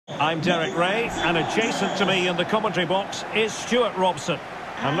I'm Derek Ray, and adjacent to me in the commentary box is Stuart Robson.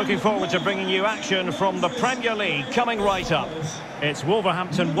 I'm looking forward to bringing you action from the Premier League coming right up. It's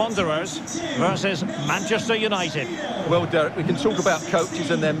Wolverhampton Wanderers versus Manchester United. Well, Derek, we can talk about coaches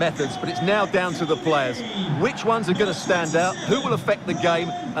and their methods, but it's now down to the players. Which ones are going to stand out, who will affect the game,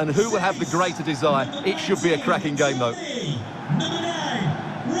 and who will have the greater desire? It should be a cracking game, though. Number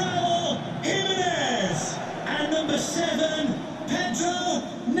 9, Jimenez. And number 7, Pedro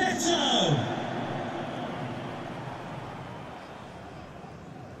Neto.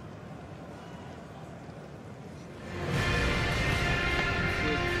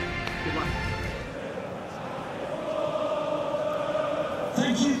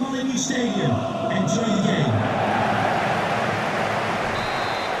 Thank you, Molyneux Stadium. Enjoy the game.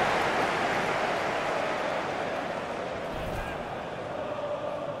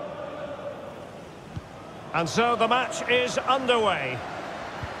 And so the match is underway.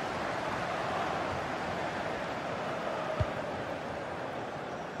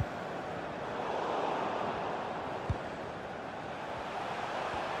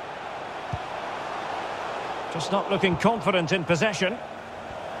 Just not looking confident in possession.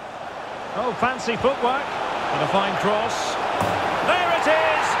 Oh, fancy footwork. And a fine cross. There it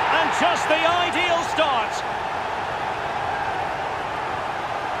is! And just the ideal start.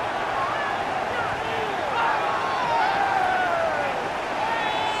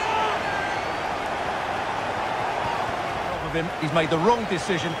 He's made the wrong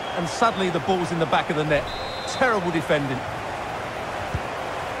decision, and suddenly the ball's in the back of the net. Terrible defending.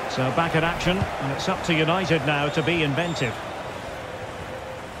 So back in action, and it's up to United now to be inventive.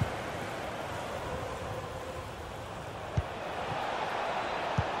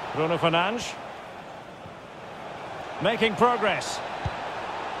 Bruno Fernandes. Making progress.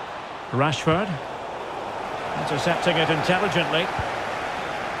 Rashford. Intercepting it intelligently.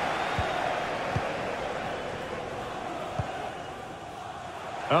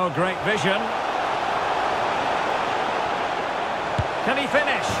 Oh, great vision. Can he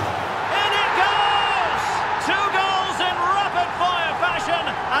finish? In it goes! 2 goals in rapid-fire fashion,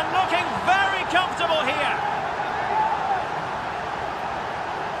 and looking very comfortable here.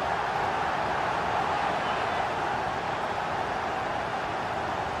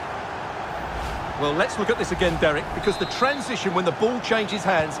 Well, let's look at this again, Derek, because the transition when the ball changes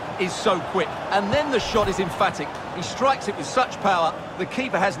hands is so quick. And then the shot is emphatic. He strikes it with such power, the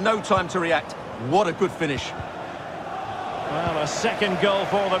keeper has no time to react. What a good finish. Well, a second goal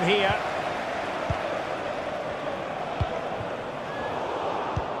for them here.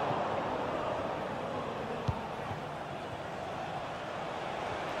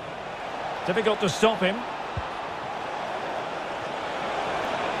 Difficult to stop him.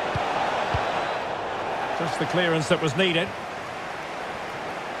 Just the clearance that was needed.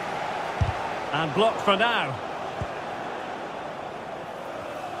 And blocked for now.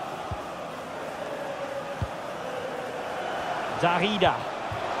 Darida.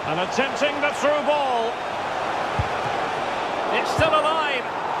 And attempting the through ball. It's still alive.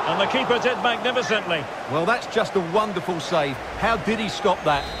 And the keeper did magnificently. Well, that's just a wonderful save. How did he stop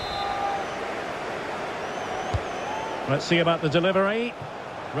that? Let's see about the delivery.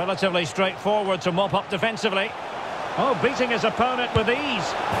 Relatively straightforward to mop up defensively. Oh, beating his opponent with ease.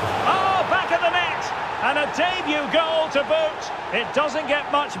 Oh, back of the net. And a debut goal to boot. It doesn't get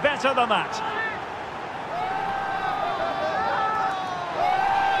much better than that.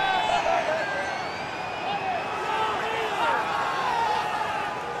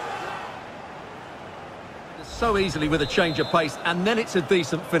 So easily with a change of pace, and then it's a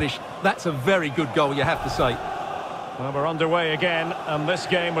decent finish. That's a very good goal, you have to say. Well, we're underway again, and this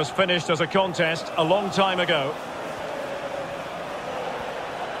game was finished as a contest a long time ago.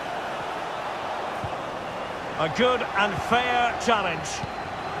 A good and fair challenge.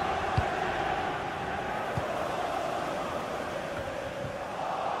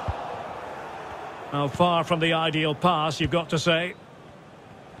 Well, far from the ideal pass, you've got to say.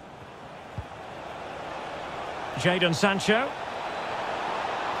 Jadon Sancho.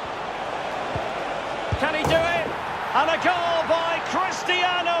 Can he do it? And a goal by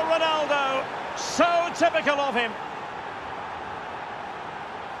Cristiano Ronaldo. So typical of him.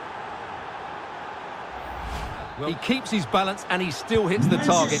 Well, he keeps his balance and he still hits the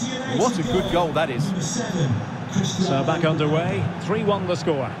target. What a good goal that is. So back underway. 3-1 the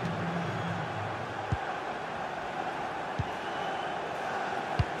score.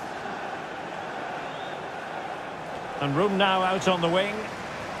 And room now out on the wing.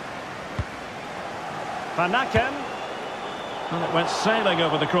 Van Aken. And it went sailing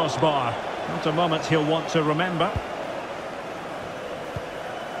over the crossbar. Not a moment he'll want to remember.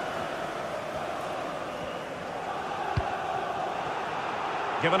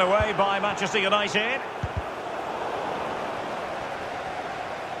 Given away by Manchester United.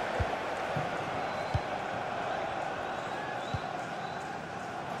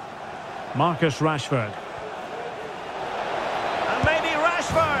 Marcus Rashford. And maybe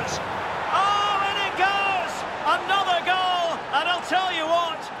Rashford. Oh, and it goes! Another goal! And I'll tell you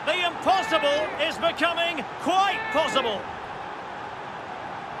what, the impossible is becoming quite possible.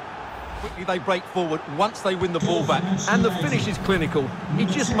 Quickly they break forward once they win the ball back. And the finish is clinical. He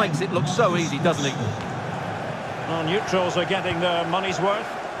just makes it look so easy, doesn't he? Well, neutrals are getting their money's worth.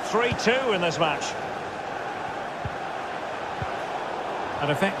 3-2 in this match. An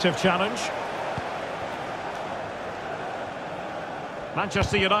effective challenge.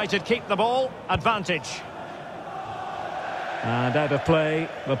 Manchester United keep the ball. Advantage. And out of play.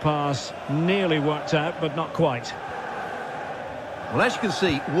 The pass nearly worked out, but not quite. Well, as you can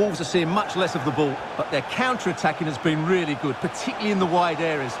see, Wolves are seeing much less of the ball, but their counter-attacking has been really good, particularly in the wide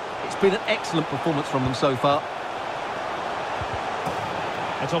areas. It's been an excellent performance from them so far.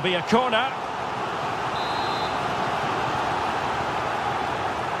 It'll be a corner.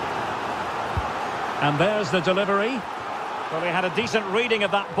 And there's the delivery. Well, he had a decent reading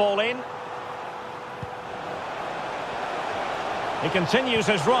of that ball in. He continues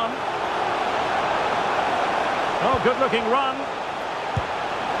his run. Oh, good-looking run.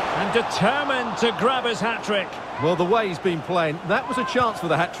 And determined to grab his hat-trick. Well, the way he's been playing, that was a chance for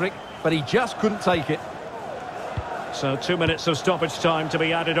the hat-trick, but he just couldn't take it. So 2 minutes of stoppage time to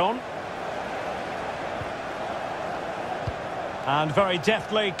be added on. And very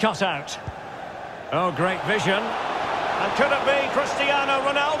deftly cut out. Oh, great vision. And could it be Cristiano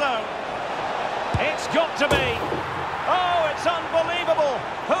Ronaldo? It's got to be. Oh, it's unbelievable.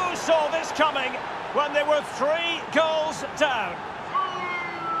 Who saw this coming when they were 3 goals down?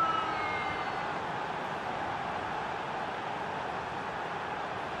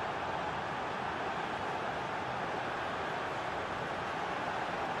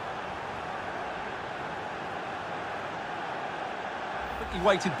 He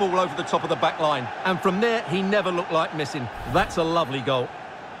weighted ball over the top of the back line, and from there he never looked like missing. That's a lovely goal.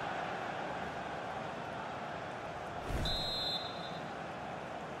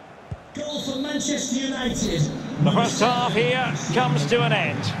 Goal for Manchester United. The first half here comes to an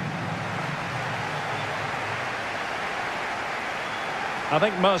end. I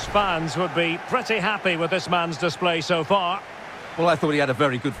think most fans would be pretty happy with this man's display so far. Well, I thought he had a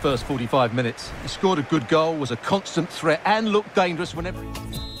very good first 45 minutes. He scored a good goal, was a constant threat, and looked dangerous whenever...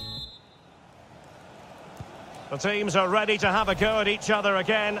 The teams are ready to have a go at each other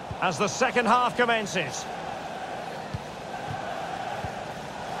again as the second half commences.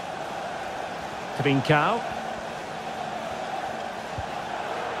 Trincao.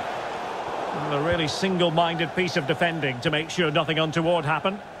 A really single-minded piece of defending to make sure nothing untoward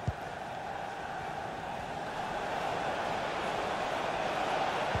happened.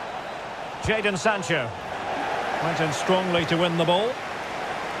 Jadon Sancho went in strongly to win the ball.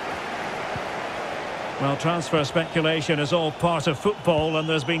 Well, transfer speculation is all part of football, and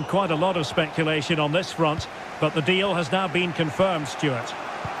there's been quite a lot of speculation on this front, but the deal has now been confirmed, Stuart.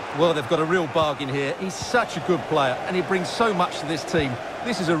 Well, they've got a real bargain here. He's such a good player, and he brings so much to this team.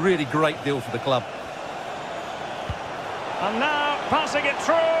 This is a really great deal for the club. And now, passing it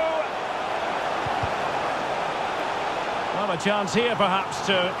through. Well, a chance here, perhaps,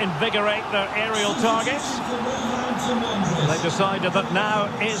 to invigorate their aerial targets. They decided that now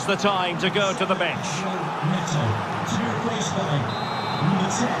is the time to go to the bench.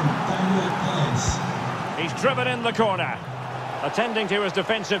 He's driven in the corner, attending to his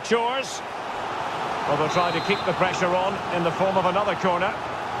defensive chores. Well, they'll try to keep the pressure on in the form of another corner.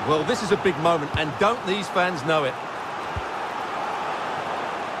 Well, this is a big moment, and don't these fans know it?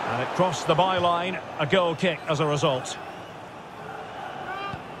 And it crossed the byline, a goal kick as a result.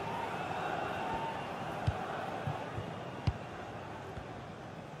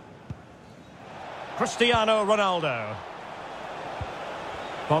 Cristiano Ronaldo.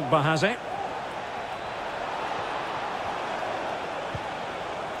 Pogba has it.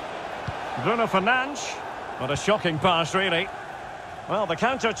 Bruno Fernandes. What a shocking pass, really. Well, the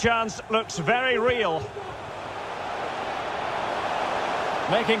counter chance looks very real.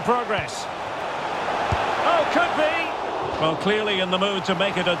 Making progress. Oh, could be. Well, clearly in the mood to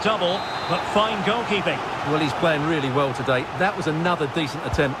make it a double, but fine goalkeeping. Well, he's playing really well today. That was another decent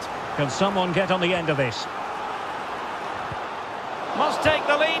attempt. Can someone get on the end of this? Must take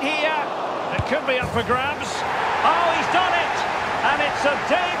the lead here. It could be up for grabs. Oh, he's done it! And it's a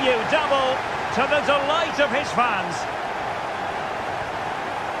debut double to the delight of his fans.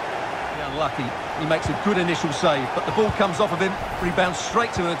 Unlucky. He makes a good initial save, but the ball comes off of him, rebounds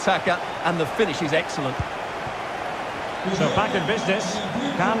straight to an attacker, and the finish is excellent. So back in business.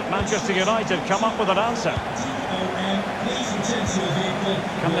 Can Manchester United come up with an answer?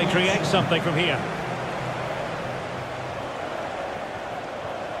 Can they create something from here?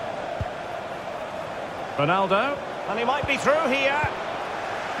 Ronaldo, and he might be through here.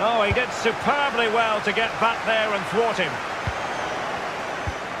 Oh, he did superbly well to get back there and thwart him.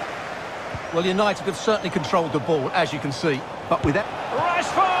 Well, United have certainly controlled the ball, as you can see, but with that...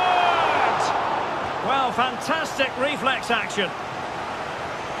 Rashford! Well, fantastic reflex action.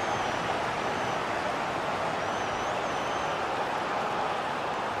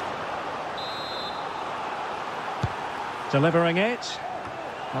 Delivering it.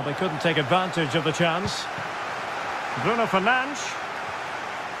 Well, they couldn't take advantage of the chance. Bruno Fernandes.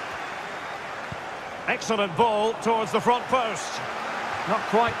 Excellent ball towards the front post. Not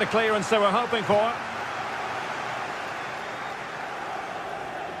quite the clearance they were hoping for.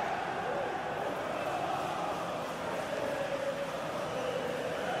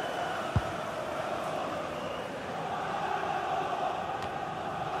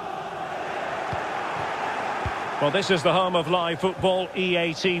 Well, this is the home of live football,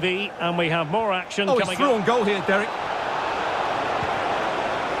 EA TV, and we have more action coming up. He's through on goal here, Derek.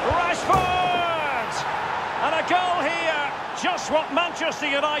 Rashford! And a goal here. Just what Manchester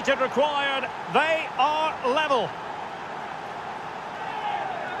United required. They are level.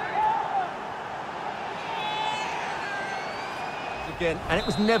 Again, and it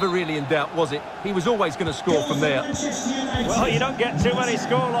was never really in doubt, was it? He was always going to score from there. Well, you don't get too many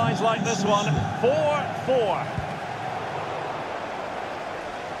scorelines like this one. 4-4.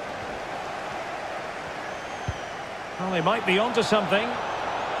 Well, they might be onto something. And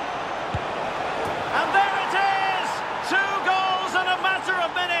there it is! 2 goals in a matter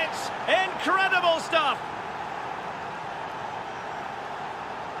of minutes. Incredible stuff.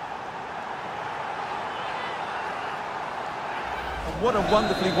 What a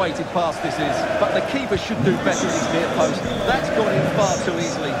wonderfully weighted pass this is. But the keeper should do better at his near post. That's gone in far too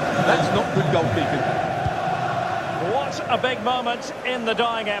easily. That's not good goalkeeping. What a big moment in the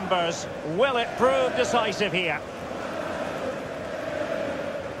dying embers. Will it prove decisive here?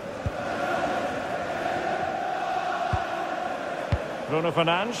 Bruno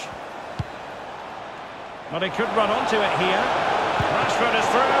Fernandes. But he could run onto it here. Rashford is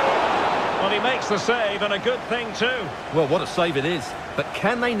through. Well, he makes the save, and a good thing too. Well, what a save it is. But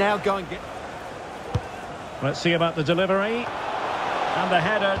can they now go and get... Let's see about the delivery. And the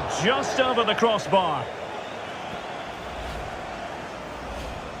header just over the crossbar.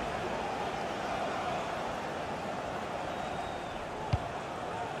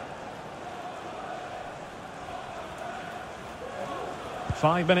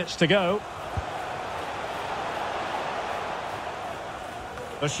 Five minutes to go.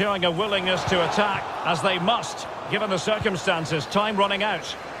 They're showing a willingness to attack, as they must, given the circumstances. Time running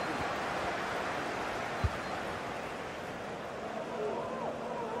out.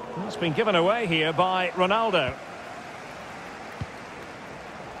 It's been given away here by Ronaldo.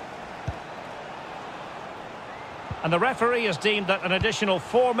 And the referee has deemed that an additional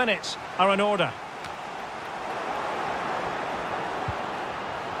 4 minutes are in order.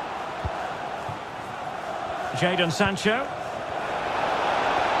 Jadon Sancho.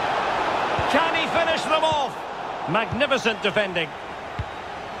 Can he finish them off? Magnificent defending.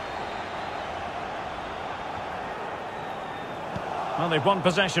 Well, they've won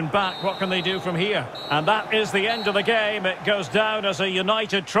possession back. What can they do from here? And that is the end of the game. It goes down as a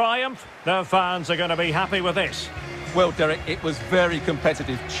United triumph. Their fans are going to be happy with this. Well, Derek, it was very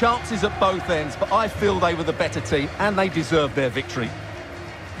competitive. Chances at both ends, but I feel they were the better team and they deserved their victory.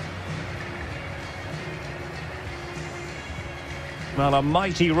 Well, a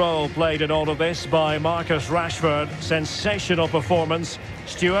mighty role played in all of this by Marcus Rashford. Sensational performance.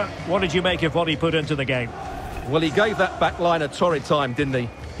 Stuart, what did you make of what he put into the game? Well, he gave that back line a torrid time, didn't he?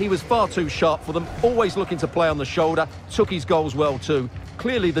 He was far too sharp for them, always looking to play on the shoulder, took his goals well too.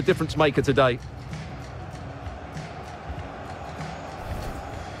 Clearly the difference maker today.